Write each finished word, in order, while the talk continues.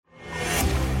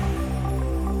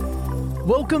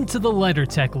Welcome to the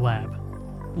LeddarTech Lab.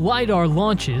 LiDAR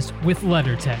launches with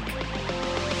LeddarTech.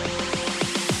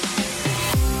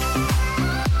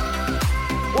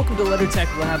 Welcome to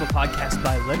LeddarTech Lab, a podcast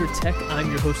by LeddarTech.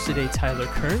 I'm your host today, Tyler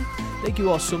Kern. Thank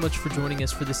you all so much for joining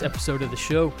us for this episode of the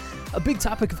show. A big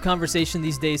topic of conversation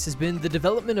these days has been the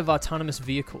development of autonomous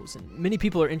vehicles, and many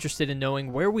people are interested in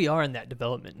knowing where we are in that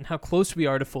development and how close we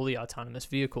are to fully autonomous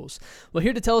vehicles. Well,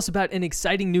 here to tell us about an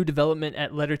exciting new development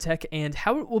at LeddarTech and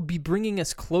how it will be bringing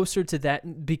us closer to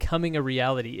that becoming a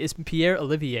reality is Pierre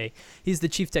Olivier. He's the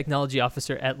Chief Technology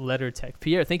Officer at LeddarTech.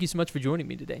 Pierre, thank you so much for joining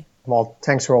me today. Well,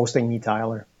 thanks for hosting me,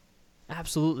 Tyler.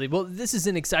 Absolutely. Well, this is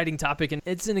an exciting topic, and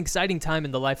it's an exciting time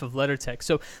in the life of LeddarTech.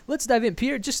 So let's dive in.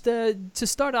 Pierre, just to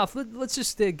start off, let's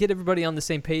just get everybody on the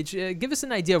same page. Give us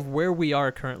an idea of where we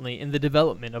are currently in the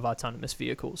development of autonomous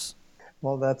vehicles.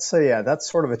 Well, that's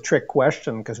sort of a trick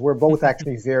question because we're both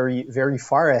actually very, very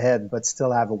far ahead, but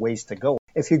still have a ways to go.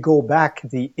 If you go back,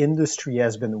 the industry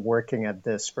has been working at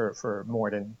this for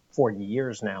more than 40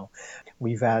 years now.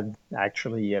 We've had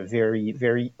actually a very,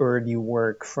 very early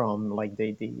work from like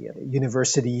the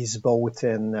universities, both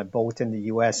in the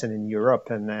US and in Europe.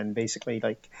 And then basically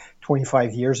like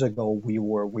 25 years ago, we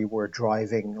were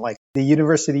driving, like the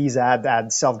universities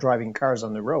had self-driving cars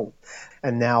on the road.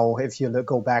 And now if you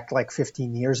go back like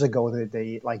 15 years ago,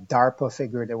 they like DARPA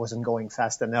figured it wasn't going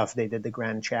fast enough. They did the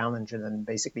Grand Challenge and then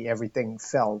basically everything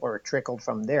fell or trickled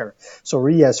from there. So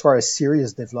really, as far as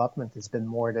serious development, it's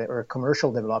been or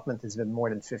commercial development has been more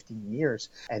than 15 years.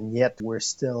 And yet we're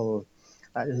still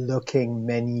looking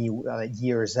many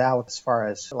years out as far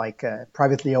as like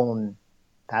privately owned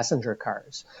passenger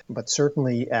cars. But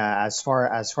certainly as far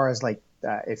as like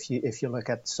if you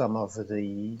look at some of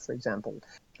the, for example,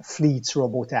 fleets,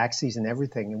 robo-taxis and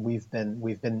everything,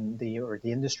 the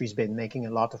industry's been making a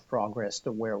lot of progress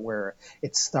to where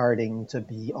it's starting to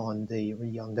be on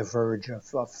the verge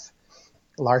of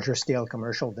larger scale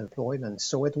commercial deployments.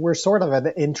 So we're sort of at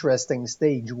an interesting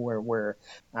stage where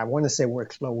I want to say we're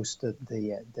close to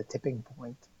the tipping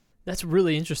point. That's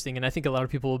really interesting, and I think a lot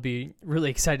of people will be really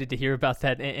excited to hear about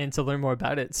that and to learn more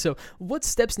about it. So what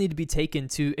steps need to be taken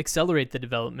to accelerate the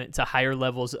development to higher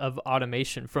levels of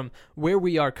automation from where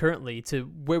we are currently to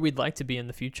where we'd like to be in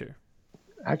the future?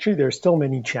 Actually, there's still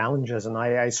many challenges, and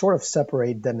I sort of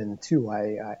separate them in two.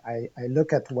 I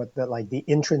look at what the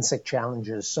intrinsic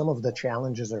challenges. Some of the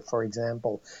challenges are, for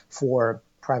example, for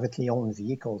privately owned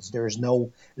vehicles. There's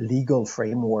no legal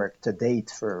framework to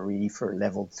date for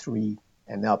level 3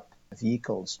 and up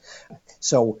vehicles.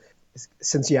 So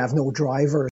since you have no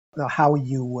driver, how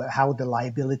the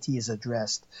liability is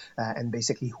addressed and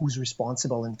basically who's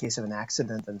responsible in case of an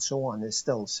accident and so on is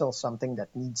still something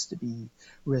that needs to be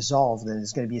resolved, and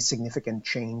is going to be a significant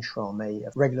change from a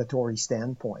regulatory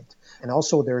standpoint. And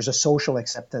also there's a social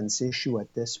acceptance issue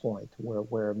at this point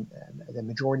where the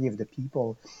majority of the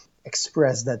people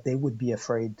express that they would be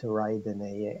afraid to ride in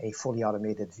a fully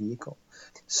automated vehicle.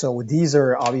 So these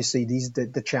are obviously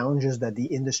the challenges that the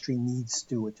industry needs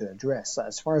to address.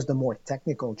 As far as the more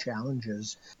technical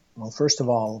challenges, well, first of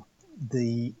all,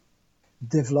 the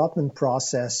development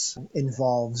process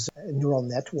involves neural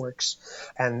networks,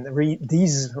 and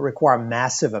these require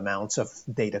massive amounts of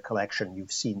data collection.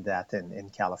 You've seen that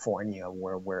in California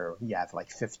where you have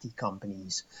like 50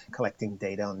 companies collecting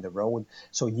data on the road.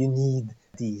 So you need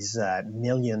these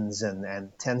millions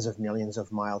and tens of millions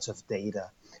of miles of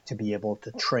data to be able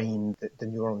to train the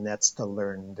neural nets to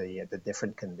learn the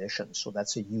different conditions. So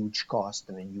that's a huge cost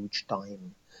and a huge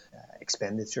time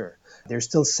expenditure. There's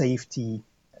still safety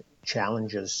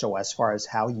challenges. So as far as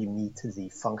how you meet the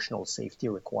functional safety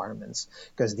requirements,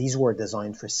 because these were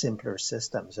designed for simpler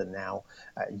systems, and now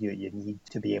you need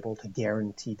to be able to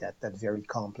guarantee that very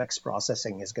complex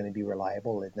processing is going to be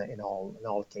reliable in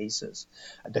all cases.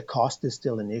 The cost is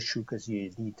still an issue because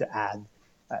you need to add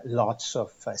lots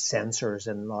of sensors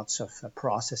and lots of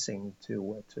processing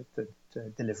to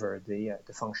deliver the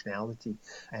functionality.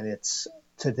 And it's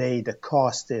today the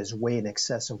cost is way in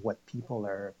excess of what people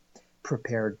are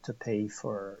prepared to pay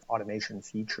for automation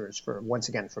features for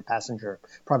passenger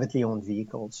privately owned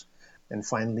vehicles. And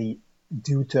finally,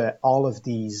 due to all of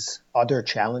these other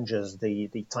challenges, the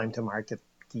time to market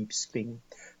keeps being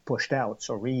pushed out.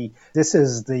 So really, this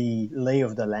is the lay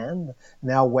of the land.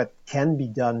 Now, what can be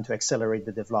done to accelerate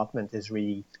the development is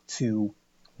really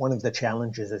one of the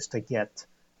challenges is to get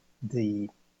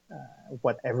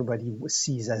what everybody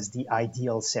sees as the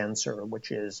ideal sensor,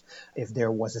 which is if there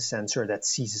was a sensor that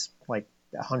sees like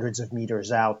hundreds of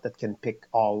meters out that can pick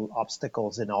all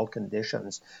obstacles in all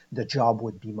conditions, the job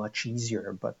would be much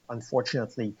easier. But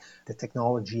unfortunately, the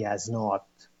technology has not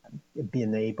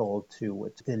been able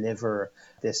to deliver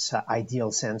this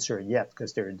ideal sensor yet,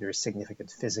 because there's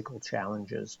significant physical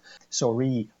challenges. So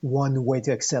really, one way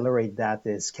to accelerate that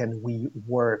is, can we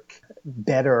work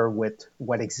better with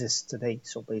what exists today?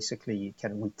 So basically,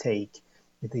 can we take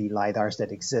the LiDARs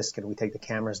that exist, can we take the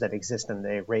cameras that exist and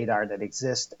the radar that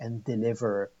exist and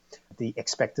deliver the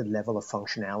expected level of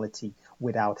functionality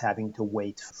without having to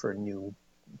wait for new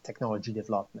technology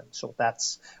development? So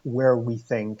that's where we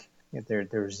think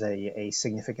there's a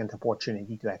significant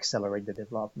opportunity to accelerate the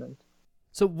development.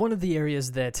 So one of the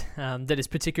areas that is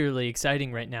particularly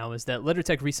exciting right now is that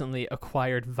LeddarTech recently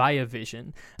acquired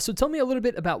ViaVision. So tell me a little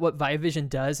bit about what ViaVision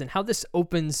does and how this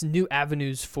opens new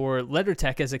avenues for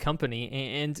LeddarTech as a company,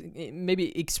 and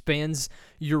maybe expands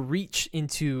your reach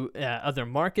into other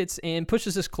markets and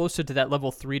pushes us closer to that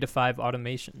level 3 to 5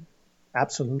 automation.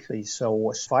 Absolutely. So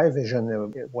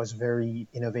ViaVision was a very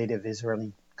innovative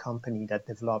Israeli company that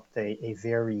developed a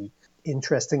very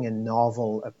interesting and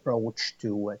novel approach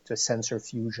to sensor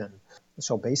fusion.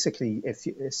 So basically,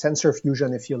 sensor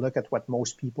fusion, if you look at what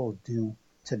most people do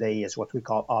today, is what we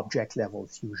call object level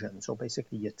fusion. So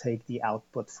basically, you take the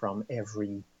output from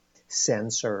every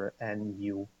sensor and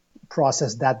you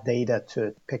process that data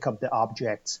to pick up the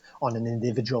objects on an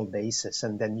individual basis,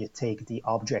 and then you take the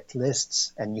object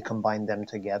lists and you combine them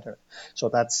together. So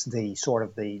that's the sort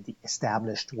of the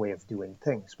established way of doing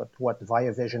things. But what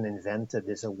ViaVision invented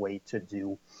is a way to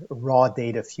do raw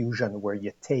data fusion, where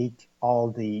you take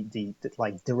all the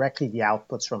directly the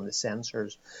outputs from the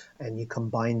sensors and you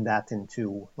combine that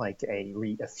into like a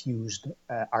fused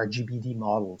RGBD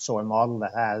model. So a model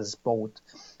that has both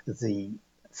the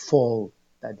full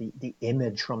the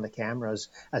image from the cameras,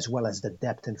 as well as the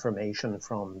depth information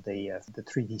from the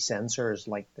 3D sensors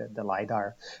like the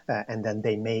LiDAR, and then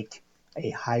they make a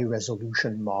high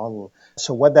resolution model.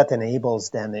 So what that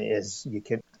enables then is you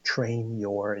can train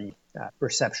your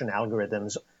perception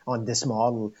algorithms on this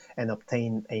model and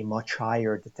obtain a much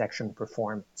higher detection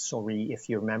performance. So if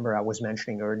you remember, I was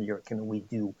mentioning earlier, can we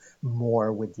do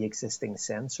more with the existing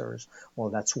sensors? Well,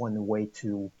 that's one way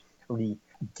to really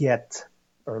get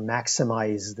or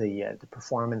maximize the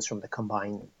performance from the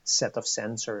combined set of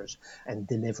sensors and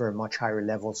deliver much higher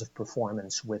levels of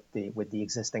performance with the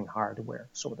existing hardware.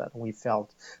 So that we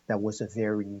felt that was a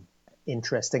very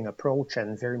interesting approach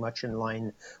and very much in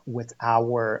line with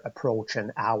our approach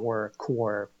and our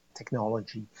core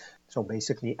technology. So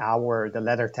basically the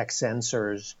LeddarTech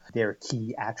sensors, their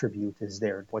key attribute is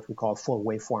their what we call full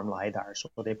waveform LiDAR. So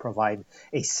they provide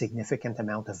a significant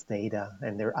amount of data,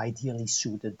 and they're ideally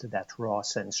suited to that raw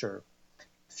sensor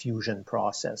fusion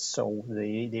process. So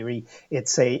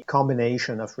it's a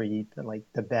combination of really like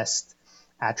the best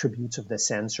attributes of the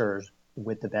sensors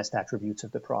with the best attributes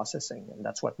of the processing, and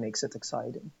that's what makes it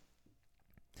exciting.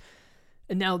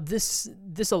 And now this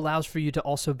allows for you to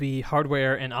also be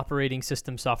hardware and operating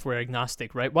system software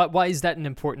agnostic, right? Why is that an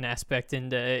important aspect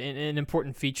and an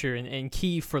important feature and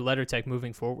key for LeddarTech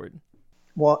moving forward?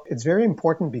 Well, it's very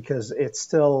important because it's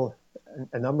still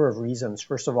a number of reasons.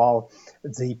 First of all,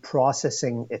 the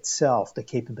processing itself, the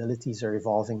capabilities are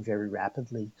evolving very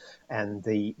rapidly, and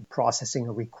the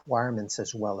processing requirements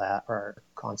as well are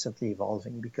constantly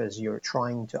evolving, because you're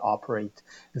trying to operate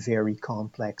very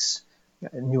complex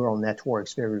neural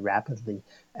networks very rapidly,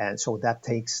 and so that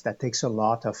takes a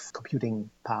lot of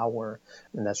computing power,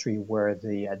 and that's really where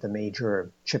the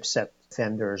major chipset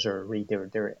vendors are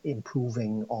they're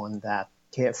improving on that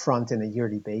front in a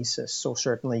yearly basis. So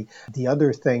certainly the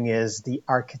other thing is the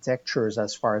architectures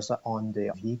as far as on the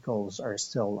vehicles are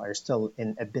still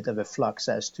in a bit of a flux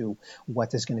as to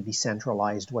what is going to be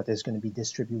centralized, what is going to be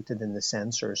distributed in the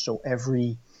sensors. So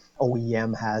every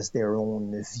OEM has their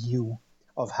own view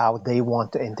of how they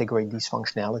want to integrate these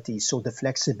functionalities. So the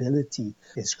flexibility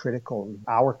is critical.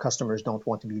 Our customers don't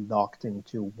want to be locked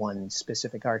into one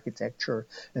specific architecture,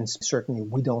 and certainly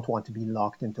we don't want to be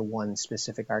locked into one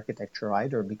specific architecture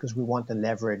either, because we want to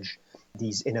leverage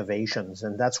these innovations.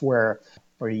 And that's where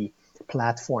the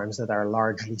platforms that are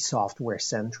largely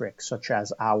software-centric, such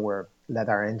as our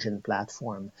LeddarEngine engine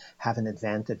platform, have an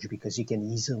advantage, because you can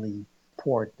easily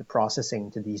port the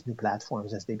processing to these new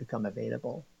platforms as they become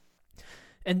available.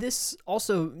 And this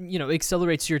also,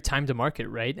 accelerates your time to market,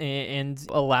 right? And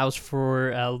allows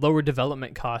for lower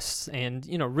development costs and,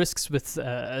 risks with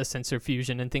sensor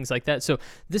fusion and things like that. So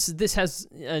this has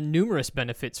numerous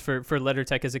benefits for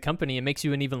LeddarTech as a company. It makes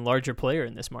you an even larger player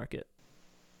in this market.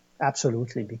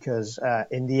 Absolutely, because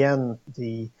in the end,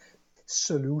 the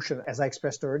solution, as I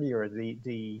expressed earlier,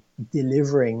 the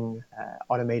delivering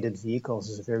automated vehicles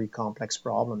is a very complex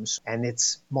problem, and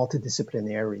it's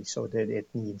multidisciplinary, so that it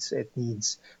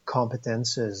needs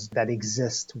competences that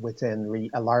exist within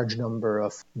a large number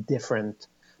of different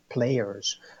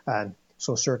players.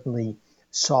 So certainly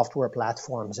software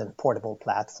platforms and portable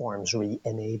platforms really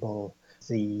enable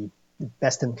the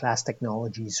best-in-class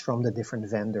technologies from the different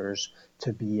vendors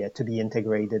to be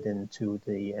integrated into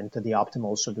the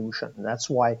optimal solution. And that's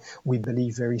why we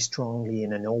believe very strongly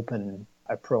in an open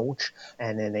approach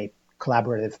and in a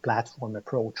collaborative platform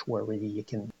approach, where really you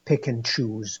can pick and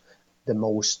choose the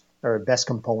most or best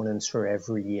components for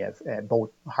every both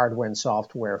hardware and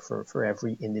software for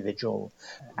every individual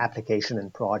application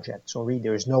and project. So really,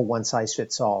 there's no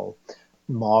one-size-fits-all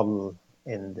model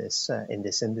in this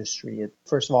industry.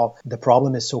 First of all, the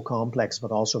problem is so complex, but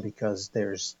also because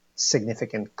there's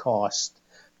significant cost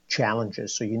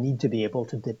challenges. So you need to be able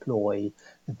to deploy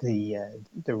the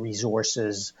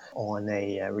resources on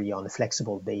a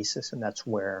flexible basis, and that's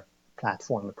where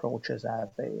platform approaches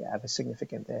have a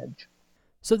significant edge.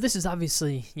 So this is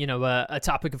obviously, a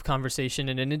topic of conversation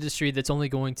in an industry that's only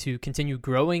going to continue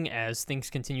growing as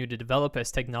things continue to develop,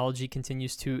 as technology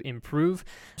continues to improve.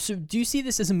 So do you see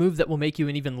this as a move that will make you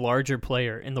an even larger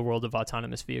player in the world of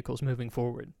autonomous vehicles moving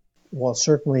forward? Well,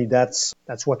 certainly that's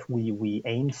what we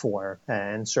aim for.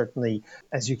 And certainly,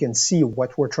 as you can see,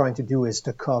 what we're trying to do is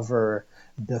to cover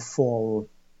the full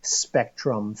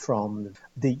spectrum from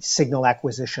the signal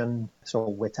acquisition, so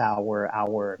with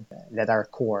our LeddarTech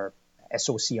core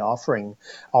SoC offering,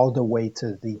 all the way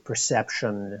to the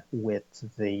perception with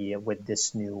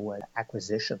this new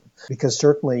acquisition. Because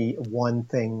certainly one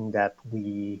thing that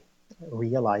we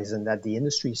realize, and that the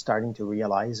industry is starting to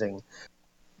realizing,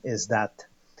 is that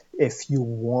if you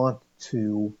want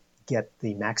to get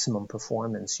the maximum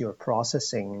performance, your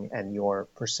processing and your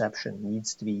perception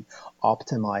needs to be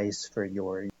optimized for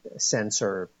your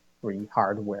sensor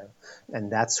hardware. And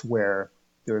that's where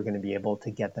you're going to be able to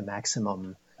get the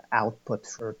maximum output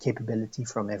for capability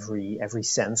from every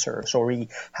sensor. So really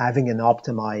having an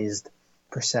optimized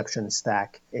perception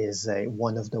stack is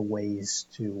one of the ways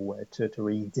to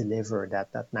really deliver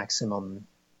that maximum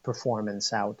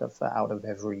performance out of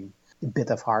every bit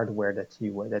of hardware that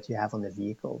you have on the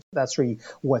vehicle. That's really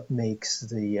what makes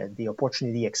the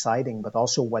opportunity exciting, but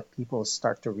also what people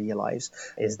start to realize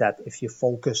is that if you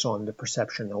focus on the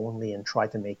perception only and try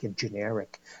to make it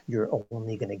generic, you're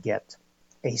only going to get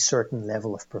a certain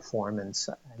level of performance,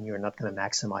 and you're not going to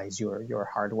maximize your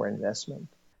hardware investment.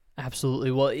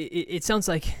 Absolutely. Well, it sounds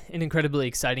like an incredibly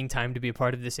exciting time to be a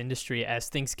part of this industry as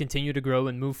things continue to grow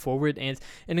and move forward, and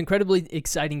an incredibly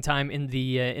exciting time in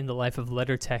the life of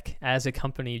LeddarTech as a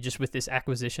company, just with this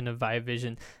acquisition of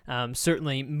ViaVision.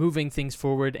 Certainly moving things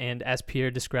forward, and as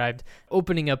Pierre described,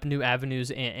 opening up new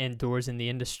avenues and doors in the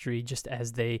industry just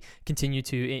as they continue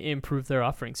to improve their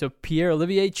offering. So Pierre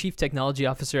Olivier, Chief Technology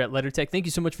Officer at LeddarTech, thank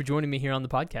you so much for joining me here on the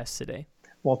podcast today.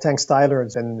 Well, thanks, Tyler.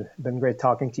 It's been great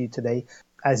talking to you today.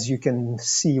 As you can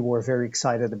see, we're very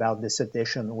excited about this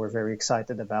edition. We're very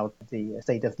excited about the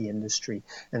state of the industry,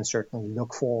 and certainly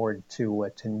look forward to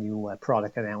new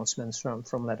product announcements from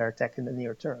LeddarTech in the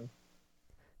near term.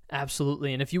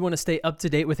 Absolutely. And if you want to stay up to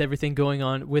date with everything going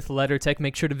on with LeddarTech,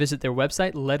 make sure to visit their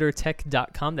website,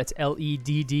 LeddarTech.com. That's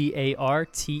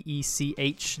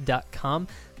LeddarTech.com,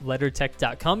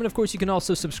 LeddarTech.com. And of course, you can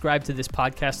also subscribe to this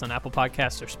podcast on Apple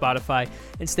Podcasts or Spotify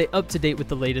and stay up to date with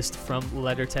the latest from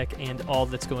LeddarTech and all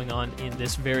that's going on in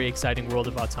this very exciting world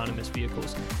of autonomous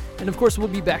vehicles. And of course, we'll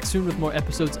be back soon with more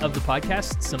episodes of the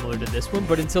podcast similar to this one.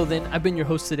 But until then, I've been your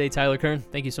host today, Tyler Kern.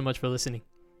 Thank you so much for listening.